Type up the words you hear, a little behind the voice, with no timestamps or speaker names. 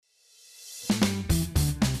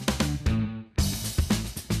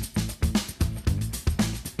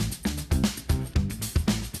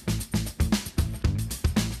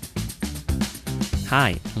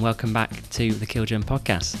Hi, and welcome back to the Killgerm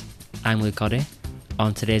podcast. I'm Luke Coddy.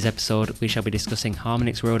 On today's episode, we shall be discussing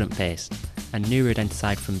Harmonix rodent paste, a new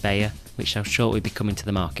rodenticide from Bayer, which shall shortly be coming to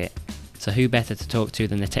the market. So who better to talk to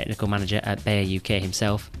than the technical manager at Bayer UK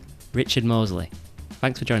himself, Richard Mosley.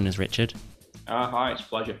 Thanks for joining us, Richard. Hi, it's a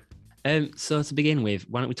pleasure. So to begin with,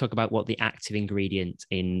 why don't we talk about what the active ingredient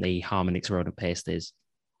in the Harmonix rodent paste is?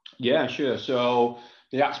 Yeah, sure. So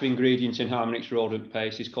the active ingredient in Harmonix rodent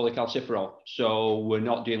paste is cholecalciferol. So we're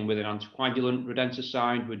not dealing with an anticoagulant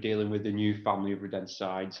rodenticide, we're dealing with a new family of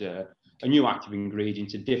rodenticides, a new active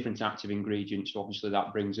ingredient, a different active ingredient. So obviously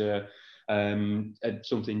that brings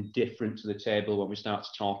something different to the table when we start to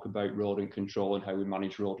talk about rodent control and how we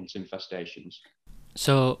manage rodent infestations.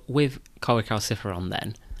 So with cholecalciferol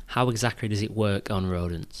then, how exactly does it work on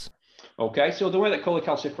rodents? Okay, so the way that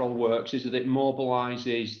cholecalciferol works is that it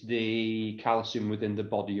mobilizes the calcium within the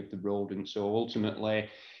body of the rodent. So ultimately,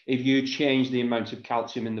 if you change the amount of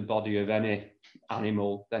calcium in the body of any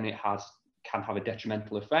animal, then it can have a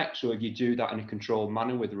detrimental effect. So if you do that in a controlled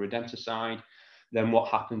manner with a rodenticide, then what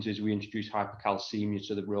happens is we introduce hypercalcemia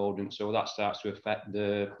to the rodent. So that starts to affect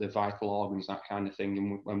the vital organs, that kind of thing,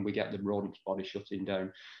 and when we get the rodent's body shutting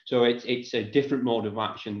down. So it's a different mode of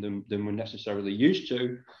action than we're necessarily used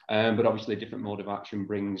to, but obviously a different mode of action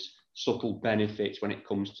brings subtle benefits when it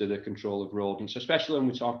comes to the control of rodents, especially when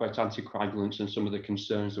we talk about anticoagulants and some of the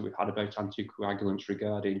concerns that we've had about anticoagulants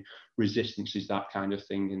regarding resistances, that kind of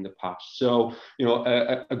thing in the past. So,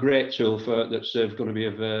 a great tool that's going to be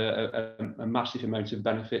of a massive amount of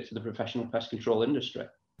benefit to the professional pest control industry.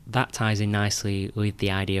 That ties in nicely with the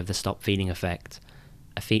idea of the stop feeding effect,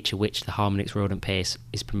 a feature which the Harmonix rodent paste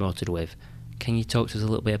is promoted with. Can you talk to us a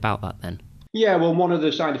little bit about that then? Yeah, well, one of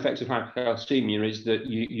the side effects of hypercalcemia is that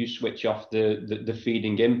you switch off the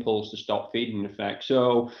feeding impulse, the stop feeding effect.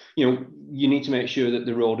 So, you need to make sure that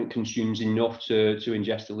the rodent consumes enough to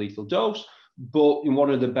ingest a lethal dose. But one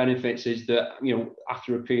of the benefits is that,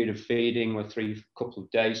 after a period of feeding or couple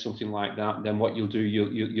of days, something like that, then what you'll do,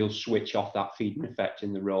 you'll switch off that feeding effect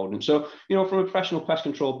in the rodent. So, from a professional pest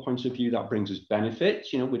control point of view, that brings us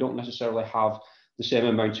benefits. We don't necessarily have the same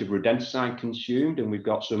amount of rodenticide consumed, and we've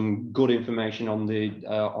got some good information on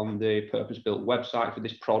the purpose-built website for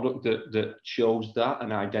this product that shows that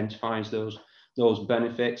and identifies those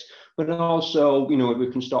benefits. But also, if we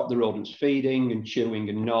can stop the rodents feeding and chewing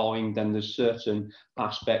and gnawing, then there's certain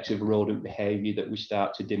aspects of rodent behavior that we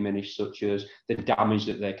start to diminish, such as the damage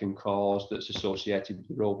that they can cause that's associated with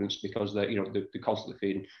the rodents, because they're constantly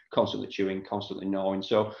feeding, constantly chewing, constantly gnawing.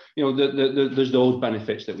 So, there's those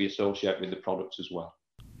benefits that we associate with the products as well.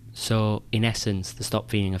 So, in essence, the stop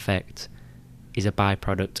feeding effect is a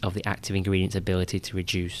byproduct of the active ingredient's ability to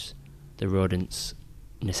reduce the rodent's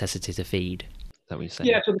necessity to feed. That what you're saying?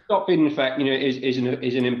 Yeah, so the stop feeding effect, is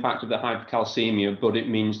an impact of the hypercalcemia, but it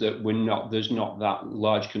means that there's not that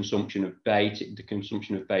large consumption of bait. The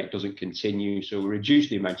consumption of bait doesn't continue, so we reduce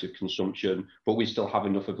the amount of consumption, but we still have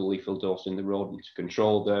enough of a lethal dose in the rodent to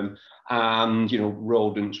control them. And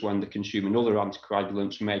rodents, when they consume another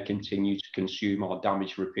anticoagulants, may continue to consume or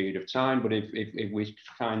damage for a period of time. But if we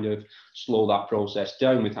kind of slow that process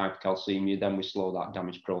down with hypercalcemia, then we slow that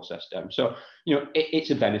damage process down. So it's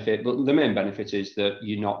a benefit, but the main benefit is that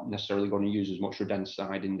you're not necessarily going to use as much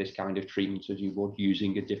rodenticide in this kind of treatment as you would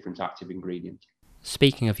using a different active ingredient.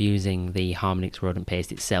 Speaking of using the Harmonix rodent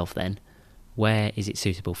paste itself then, where is it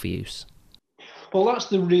suitable for use? Well, that's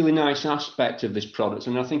the really nice aspect of this product,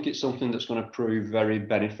 and I think it's something that's going to prove very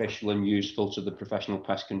beneficial and useful to the professional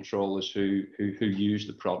pest controllers who use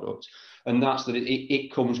the product. And that's that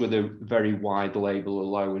it comes with a very wide label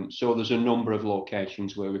allowance. So there's a number of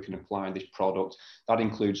locations where we can apply this product. That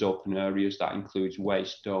includes open areas, that includes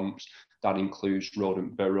waste dumps, that includes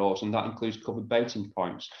rodent burrows, and that includes covered baiting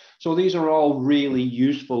points. So these are all really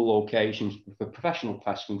useful locations for professional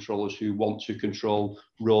pest controllers who want to control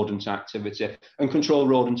rodent activity and control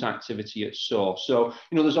rodent activity at source. So,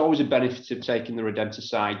 there's always a benefit of taking the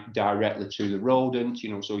rodenticide directly to the rodent,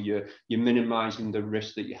 so you're minimizing the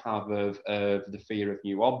risk that you have of the fear of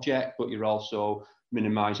new object, but you're also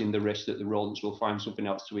minimizing the risk that the rodents will find something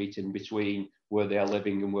else to eat in between where they are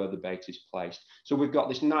living and where the bait is placed. So we've got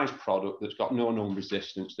this nice product that's got no known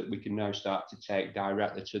resistance that we can now start to take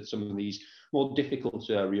directly to some of these more difficult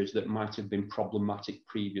areas that might have been problematic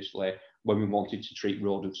previously when we wanted to treat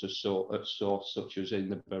rodents at source, such as in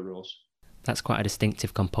the burrows. That's quite a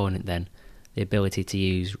distinctive component then, the ability to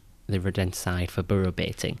use the rodenticide for burrow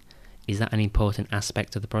baiting. Is that an important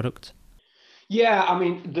aspect of the product? Yeah, I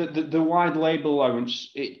mean, the wide label allowance,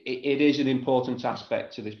 it is an important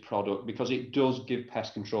aspect to this product because it does give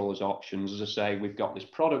pest controllers options. As I say, we've got this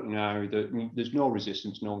product now that there's no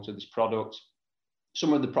resistance known to this product.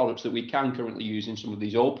 some of the products that we can currently use in some of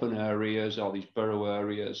these open areas or these borough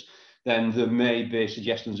areas, then there may be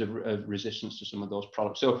suggestions of resistance to some of those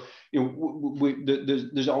products. So,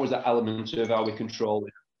 there's always that element of, are we controlling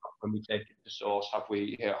when we take it to source? Have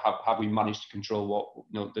we managed to control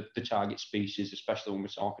what the target species, especially when we're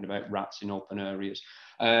talking about rats in open areas?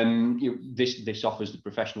 This offers the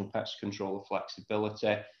professional pest controller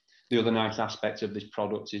flexibility. The other nice aspect of this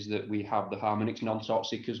product is that we have the Harmonix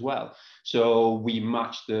non-toxic as well. So we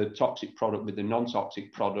match the toxic product with the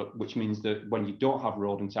non-toxic product, which means that when you don't have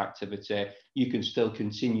rodent activity, you can still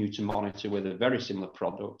continue to monitor with a very similar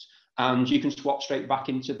product, and you can swap straight back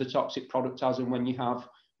into the toxic product as and when you have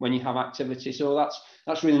activity. So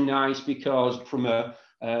that's really nice, because from a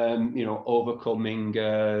overcoming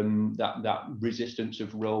that resistance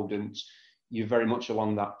of rodents, you're very much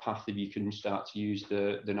along that path if you can start to use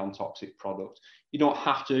the non-toxic product. You don't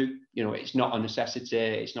have to, it's not a necessity,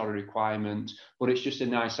 it's not a requirement, but it's just a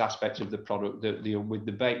nice aspect of the product that with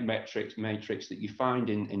the bait matrix that you find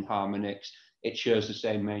in Harmonix, it shares the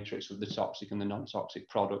same matrix with the toxic and the non-toxic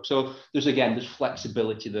product. So there's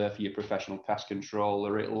flexibility there for your professional pest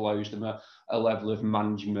controller. It allows them a level of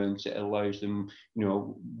management. It allows them,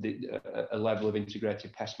 a level of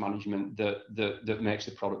integrated pest management that makes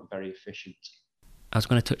the product very efficient. I was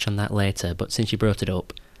going to touch on that later, but since you brought it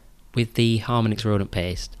up, with the Harmonix rodent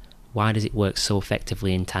paste, why does it work so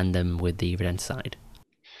effectively in tandem with the rodenticide?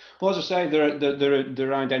 Well, as I say,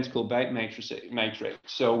 they're identical bait matrix.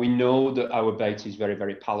 So we know that our bait is very,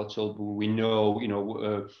 very palatable. We know,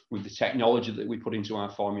 with the technology that we put into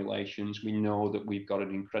our formulations, we know that we've got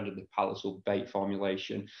an incredibly palatable bait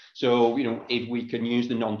formulation. So, if we can use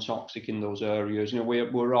the non-toxic in those areas,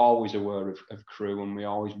 we're always aware of CREW, and we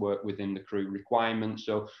always work within the CREW requirements.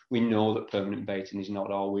 So we know that permanent baiting is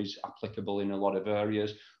not always applicable in a lot of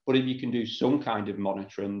areas. But if you can do some kind of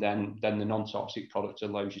monitoring, then the non-toxic product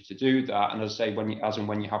allows you to do that. And as I say, when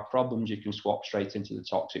you have problems, you can swap straight into the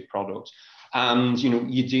toxic product. And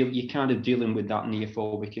you're kind of dealing with that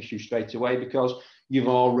neophobic issue straight away, because you've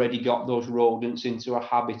already got those rodents into a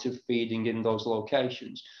habit of feeding in those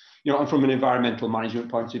locations. And from an environmental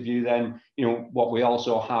management point of view, then, what we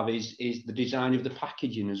also have is the design of the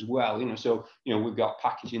packaging as well. So, we've got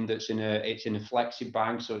packaging that's in a flexi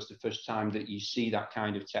bag. So it's the first time that you see that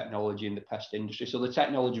kind of technology in the pest industry. So the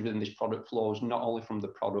technology within this product flows not only from the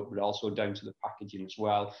product, but also down to the packaging as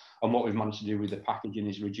well. And what we've managed to do with the packaging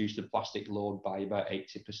is reduce the plastic load by about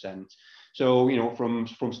 80%. So,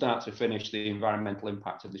 from start to finish, the environmental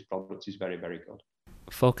impact of this product is very, very good.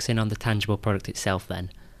 Focusing on the tangible product itself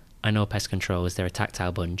then, I know pest controllers, they're a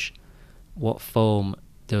tactile bunch. What form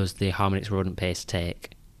does the Harmonix rodent paste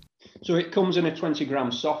take? So it comes in a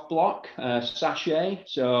 20-gram soft block sachet,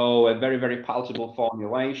 so a very, very palatable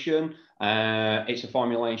formulation. It's a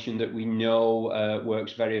formulation that we know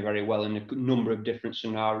works very, very well in a number of different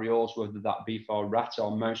scenarios, whether that be for rat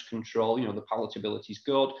or mouse control. The palatability is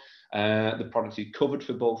good. The product is covered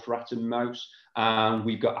for both rat and mouse, and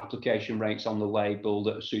we've got application rates on the label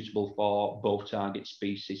that are suitable for both target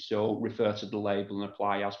species. So refer to the label and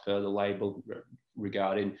apply as per the label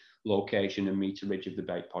regarding location and meterage of the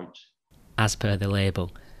bait points. As per the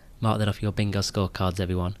label. Mark that off your bingo scorecards,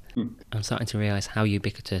 everyone. I'm starting to realise how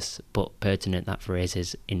ubiquitous but pertinent that phrase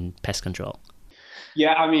is in pest control.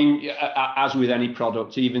 Yeah, I mean, as with any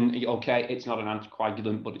product, it's not an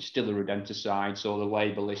anticoagulant, but it's still a rodenticide, so the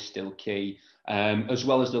label is still key. As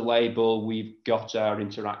well as the label, we've got our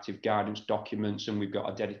interactive guidance documents, and we've got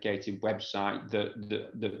a dedicated website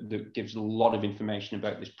that gives a lot of information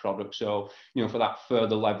about this product. So, for that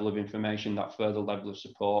further level of information, that further level of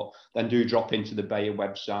support, then do drop into the Bayer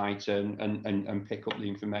website and pick up the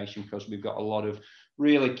information, because we've got a lot of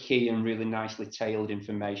really key and really nicely tailored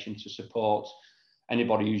information to support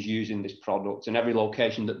anybody who's using this product and every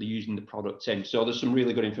location that they're using the product in. So there's some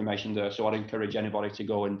really good information there. So I'd encourage anybody to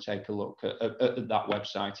go and take a look at that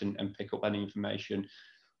website and pick up any information.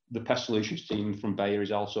 The Pest Solutions team from Bayer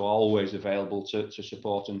is also always available to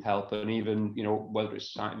support and help. And even, whether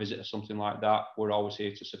it's a site visit or something like that, we're always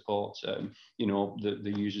here to support,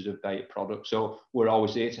 the users of Bayer products. So we're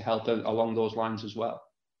always here to help along those lines as well.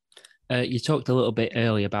 You talked a little bit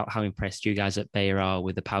earlier about how impressed you guys at Bayer are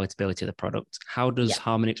with the palatability of the product. How does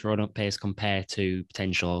Harmonix rodent paste compare to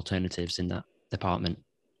potential alternatives in that department?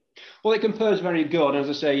 Well, it compares very good. As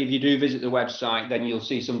I say, if you do visit the website, then you'll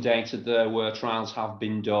see some data there where trials have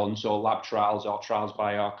been done. So lab trials or trials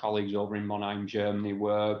by our colleagues over in Monheim, Germany,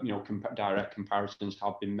 where direct comparisons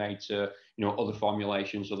have been made to other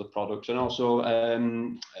formulations, other products, and also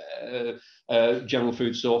general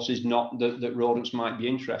food sources not that rodents might be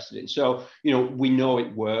interested in. So, we know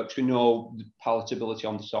it works. We know the palatability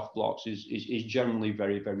on the soft blocks is generally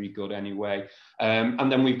very, very good anyway.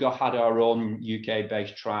 And then we've had our own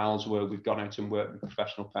UK-based trials where we've gone out and worked with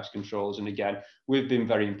professional pest controllers. And again, we've been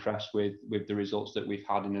very impressed with the results that we've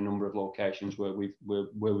had in a number of locations where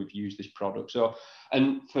we've used this product. So,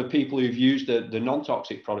 and for people who've used the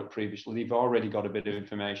non-toxic product previously, they've already got a bit of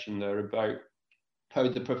information there about how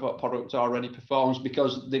the product already performs,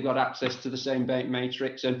 because they've got access to the same bait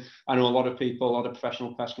matrix. And I know a lot of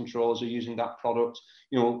professional pest controllers are using that product,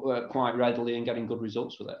 quite readily and getting good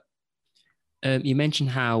results with it. You mentioned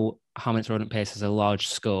how Harmonix rodent paste has a large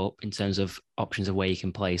scope in terms of options of where you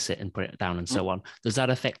can place it and put it down and so on. Does that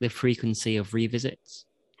affect the frequency of revisits?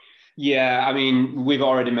 Yeah, I mean, we've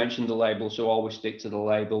already mentioned the label, so always stick to the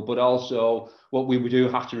label. But also, what we do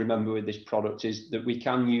have to remember with this product is that we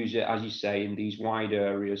can use it, as you say, in these wide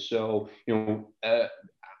areas. So,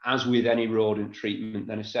 as with any rodent treatment,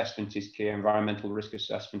 then assessment is key. Environmental risk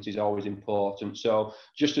assessment is always important. So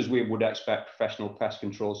just as we would expect professional pest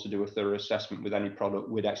controls to do a thorough assessment with any product,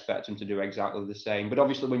 we'd expect them to do exactly the same. But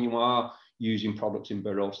obviously, when you are using products in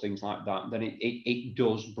burrows, things like that, then it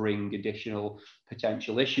does bring additional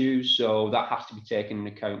potential issues. So that has to be taken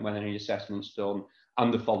into account when any assessment's done,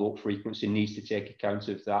 and the follow-up frequency needs to take account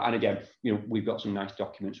of that. And again, we've got some nice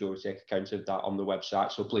documents where we take account of that on the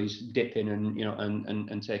website. So please dip in and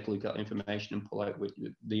and take a look at the information and pull out with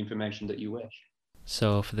the information that you wish.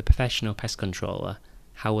 So for the professional pest controller,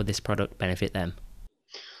 how would this product benefit them?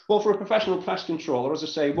 Well, for a professional pest controller, as I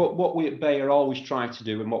say, what we at Bayer always try to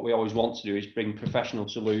do, and what we always want to do, is bring professional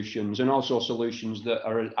solutions, and also solutions that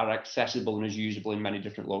are accessible and is usable in many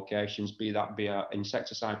different locations, be that an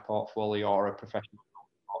insecticide portfolio or a professional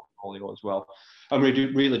portfolio as well. And we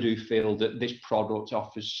really do feel that this product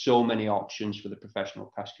offers so many options for the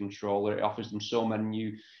professional pest controller. It offers them so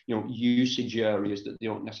many new, usage areas that they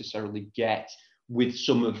don't necessarily get with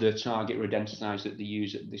some of the target rodenticides that they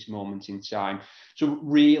use at this moment in time. So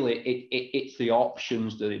really, it's the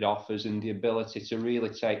options that it offers and the ability to really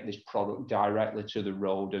take this product directly to the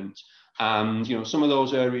rodent. And, some of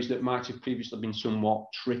those areas that might have previously been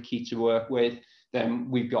somewhat tricky to work with, then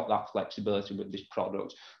we've got that flexibility with this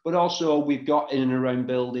product. But also we've got in and around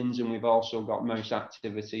buildings, and we've also got mouse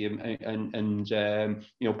activity and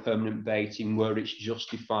permanent baiting where it's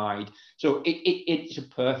justified. So it's a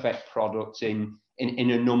perfect product in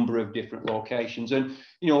a number of different locations. And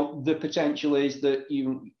the potential is that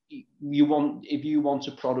if you want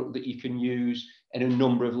a product that you can use in a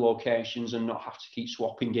number of locations and not have to keep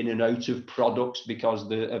swapping in and out of products because of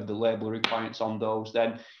the label requirements on those,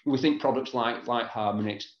 then we think products like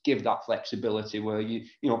Harmonix give that flexibility where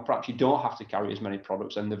perhaps you don't have to carry as many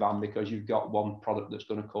products in the van because you've got one product that's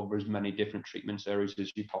going to cover as many different treatment areas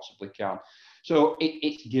as you possibly can. So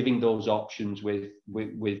it's giving those options with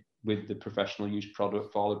the professional use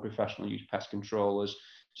product for the professional use pest controllers.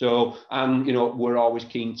 So, and we're always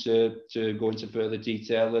keen to go into further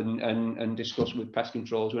detail and discuss with pest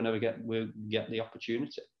controllers whenever we get the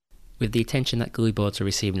opportunity. With the attention that glue boards are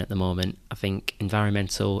receiving at the moment, I think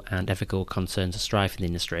environmental and ethical concerns are strife in the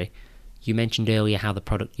industry. You mentioned earlier how the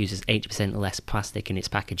product uses 80% less plastic in its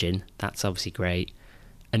packaging. That's obviously great.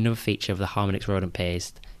 Another feature of the Harmonix rodent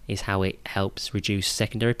paste is how it helps reduce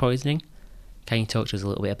secondary poisoning. Can you talk to us a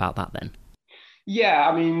little bit about that then? Yeah,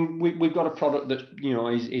 I mean, we've got a product that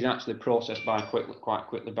is actually processed quite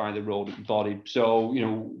quickly by the rodent body. So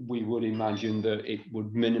we would imagine that it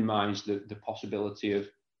would minimise the possibility of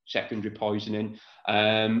secondary poisoning.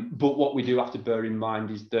 But what we do have to bear in mind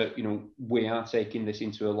is that we are taking this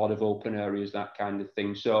into a lot of open areas, that kind of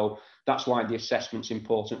thing. So that's why the assessment's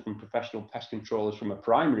important from professional pest controllers from a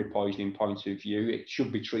primary poisoning point of view. It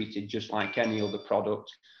should be treated just like any other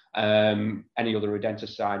product. Any other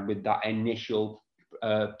rodenticide with that initial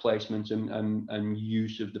placement and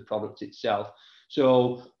use of the product itself.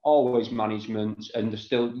 So always management, and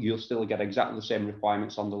you'll still get exactly the same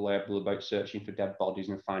requirements on the label about searching for dead bodies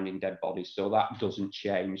and finding dead bodies. So that doesn't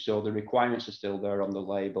change. So the requirements are still there on the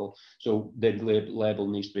label. So the label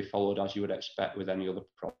needs to be followed as you would expect with any other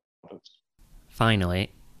product.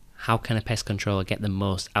 Finally, how can a pest controller get the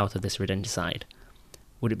most out of this rodenticide?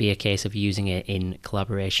 Would it be a case of using it in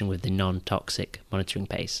collaboration with the non-toxic monitoring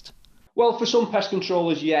paste? Well, for some pest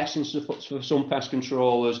controllers, yes, and for some pest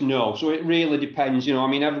controllers, no. So it really depends.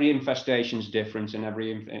 Every infestation is different, and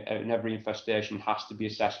every infestation has to be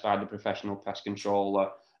assessed by the professional pest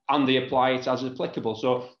controller and they apply it as applicable.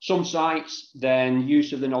 So some sites, then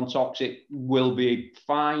use of the non-toxic will be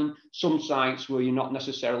fine. Some sites where you're not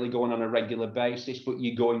necessarily going on a regular basis, but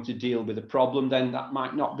you're going to deal with a problem, then that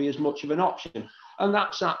might not be as much of an option. And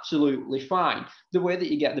that's absolutely fine. The way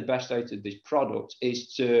that you get the best out of this product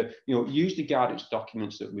is to, use the guidance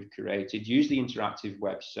documents that we've created, use the interactive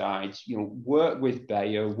websites, work with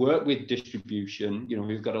Bayer, work with distribution.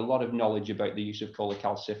 We've got a lot of knowledge about the use of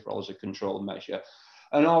cholecalciferol as a control measure.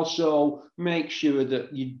 And also make sure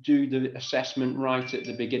that you do the assessment right at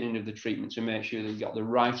the beginning of the treatment to make sure that you've got the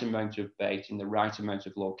right amount of bait in the right amount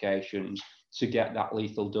of locations to get that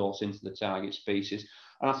lethal dose into the target species.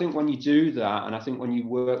 And I think when you do that, and I think when you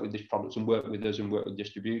work with this product and work with us and work with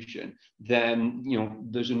distribution, then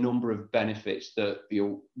there's a number of benefits that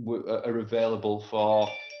are available for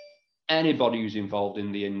anybody who's involved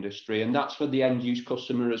in the industry, and that's for the end use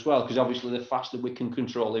customer as well, because obviously the faster we can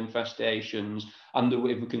control infestations, and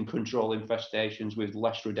if we can control infestations with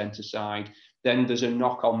less rodenticide, then there's a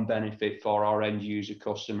knock-on benefit for our end user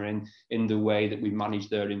customer in the way that we manage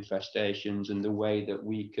their infestations and the way that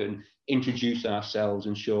we can introduce ourselves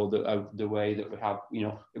and show that the way that we have,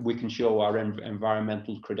 we can show our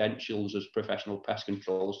environmental credentials as professional pest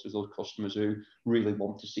controllers to those customers who really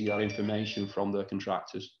want to see that information from their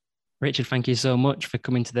contractors. Richard, thank you so much for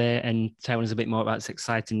coming today and telling us a bit more about this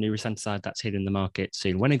exciting new rodenticide that's hitting the market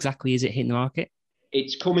soon. When exactly is it hitting the market?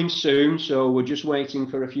 It's coming soon, so we're just waiting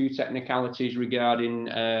for a few technicalities regarding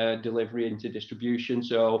delivery into distribution.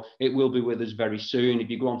 So it will be with us very soon. If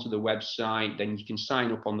you go onto the website, then you can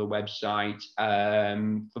sign up on the website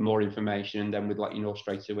for more information, and then we'd let you know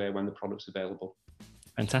straight away when the product's available.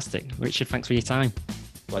 Fantastic. Richard, thanks for your time.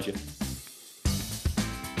 Pleasure.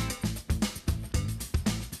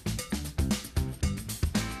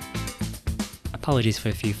 Apologies for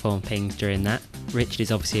a few phone pings during that. Richard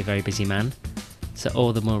is obviously a very busy man, so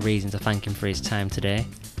all the more reason to thank him for his time today.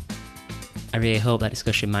 I really hope that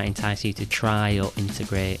discussion might entice you to try or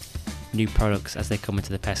integrate new products as they come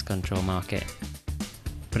into the pest control market.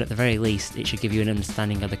 But at the very least, it should give you an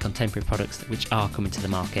understanding of the contemporary products which are coming to the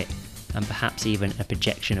market, and perhaps even a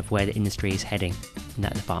projection of where the industry is heading in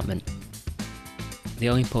that department. The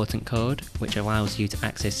all important code, which allows you to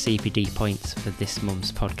access CPD points for this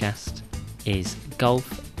month's podcast, is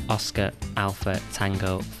Golf Oscar Alpha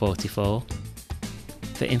Tango 44.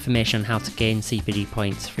 For information on how to gain CPD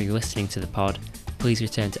points through listening to the pod, please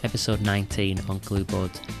return to episode 19 on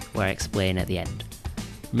Glueboard, where I explain at the end.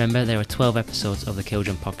 Remember, there are 12 episodes of the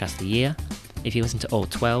Killjump podcast a year. If you listen to all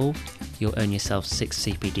 12, you'll earn yourself 6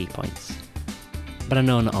 CPD points. But I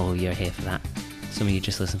know not all of you are here for that. Some of you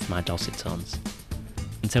just listen for my dulcet tones.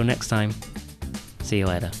 Until next time, see you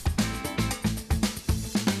later.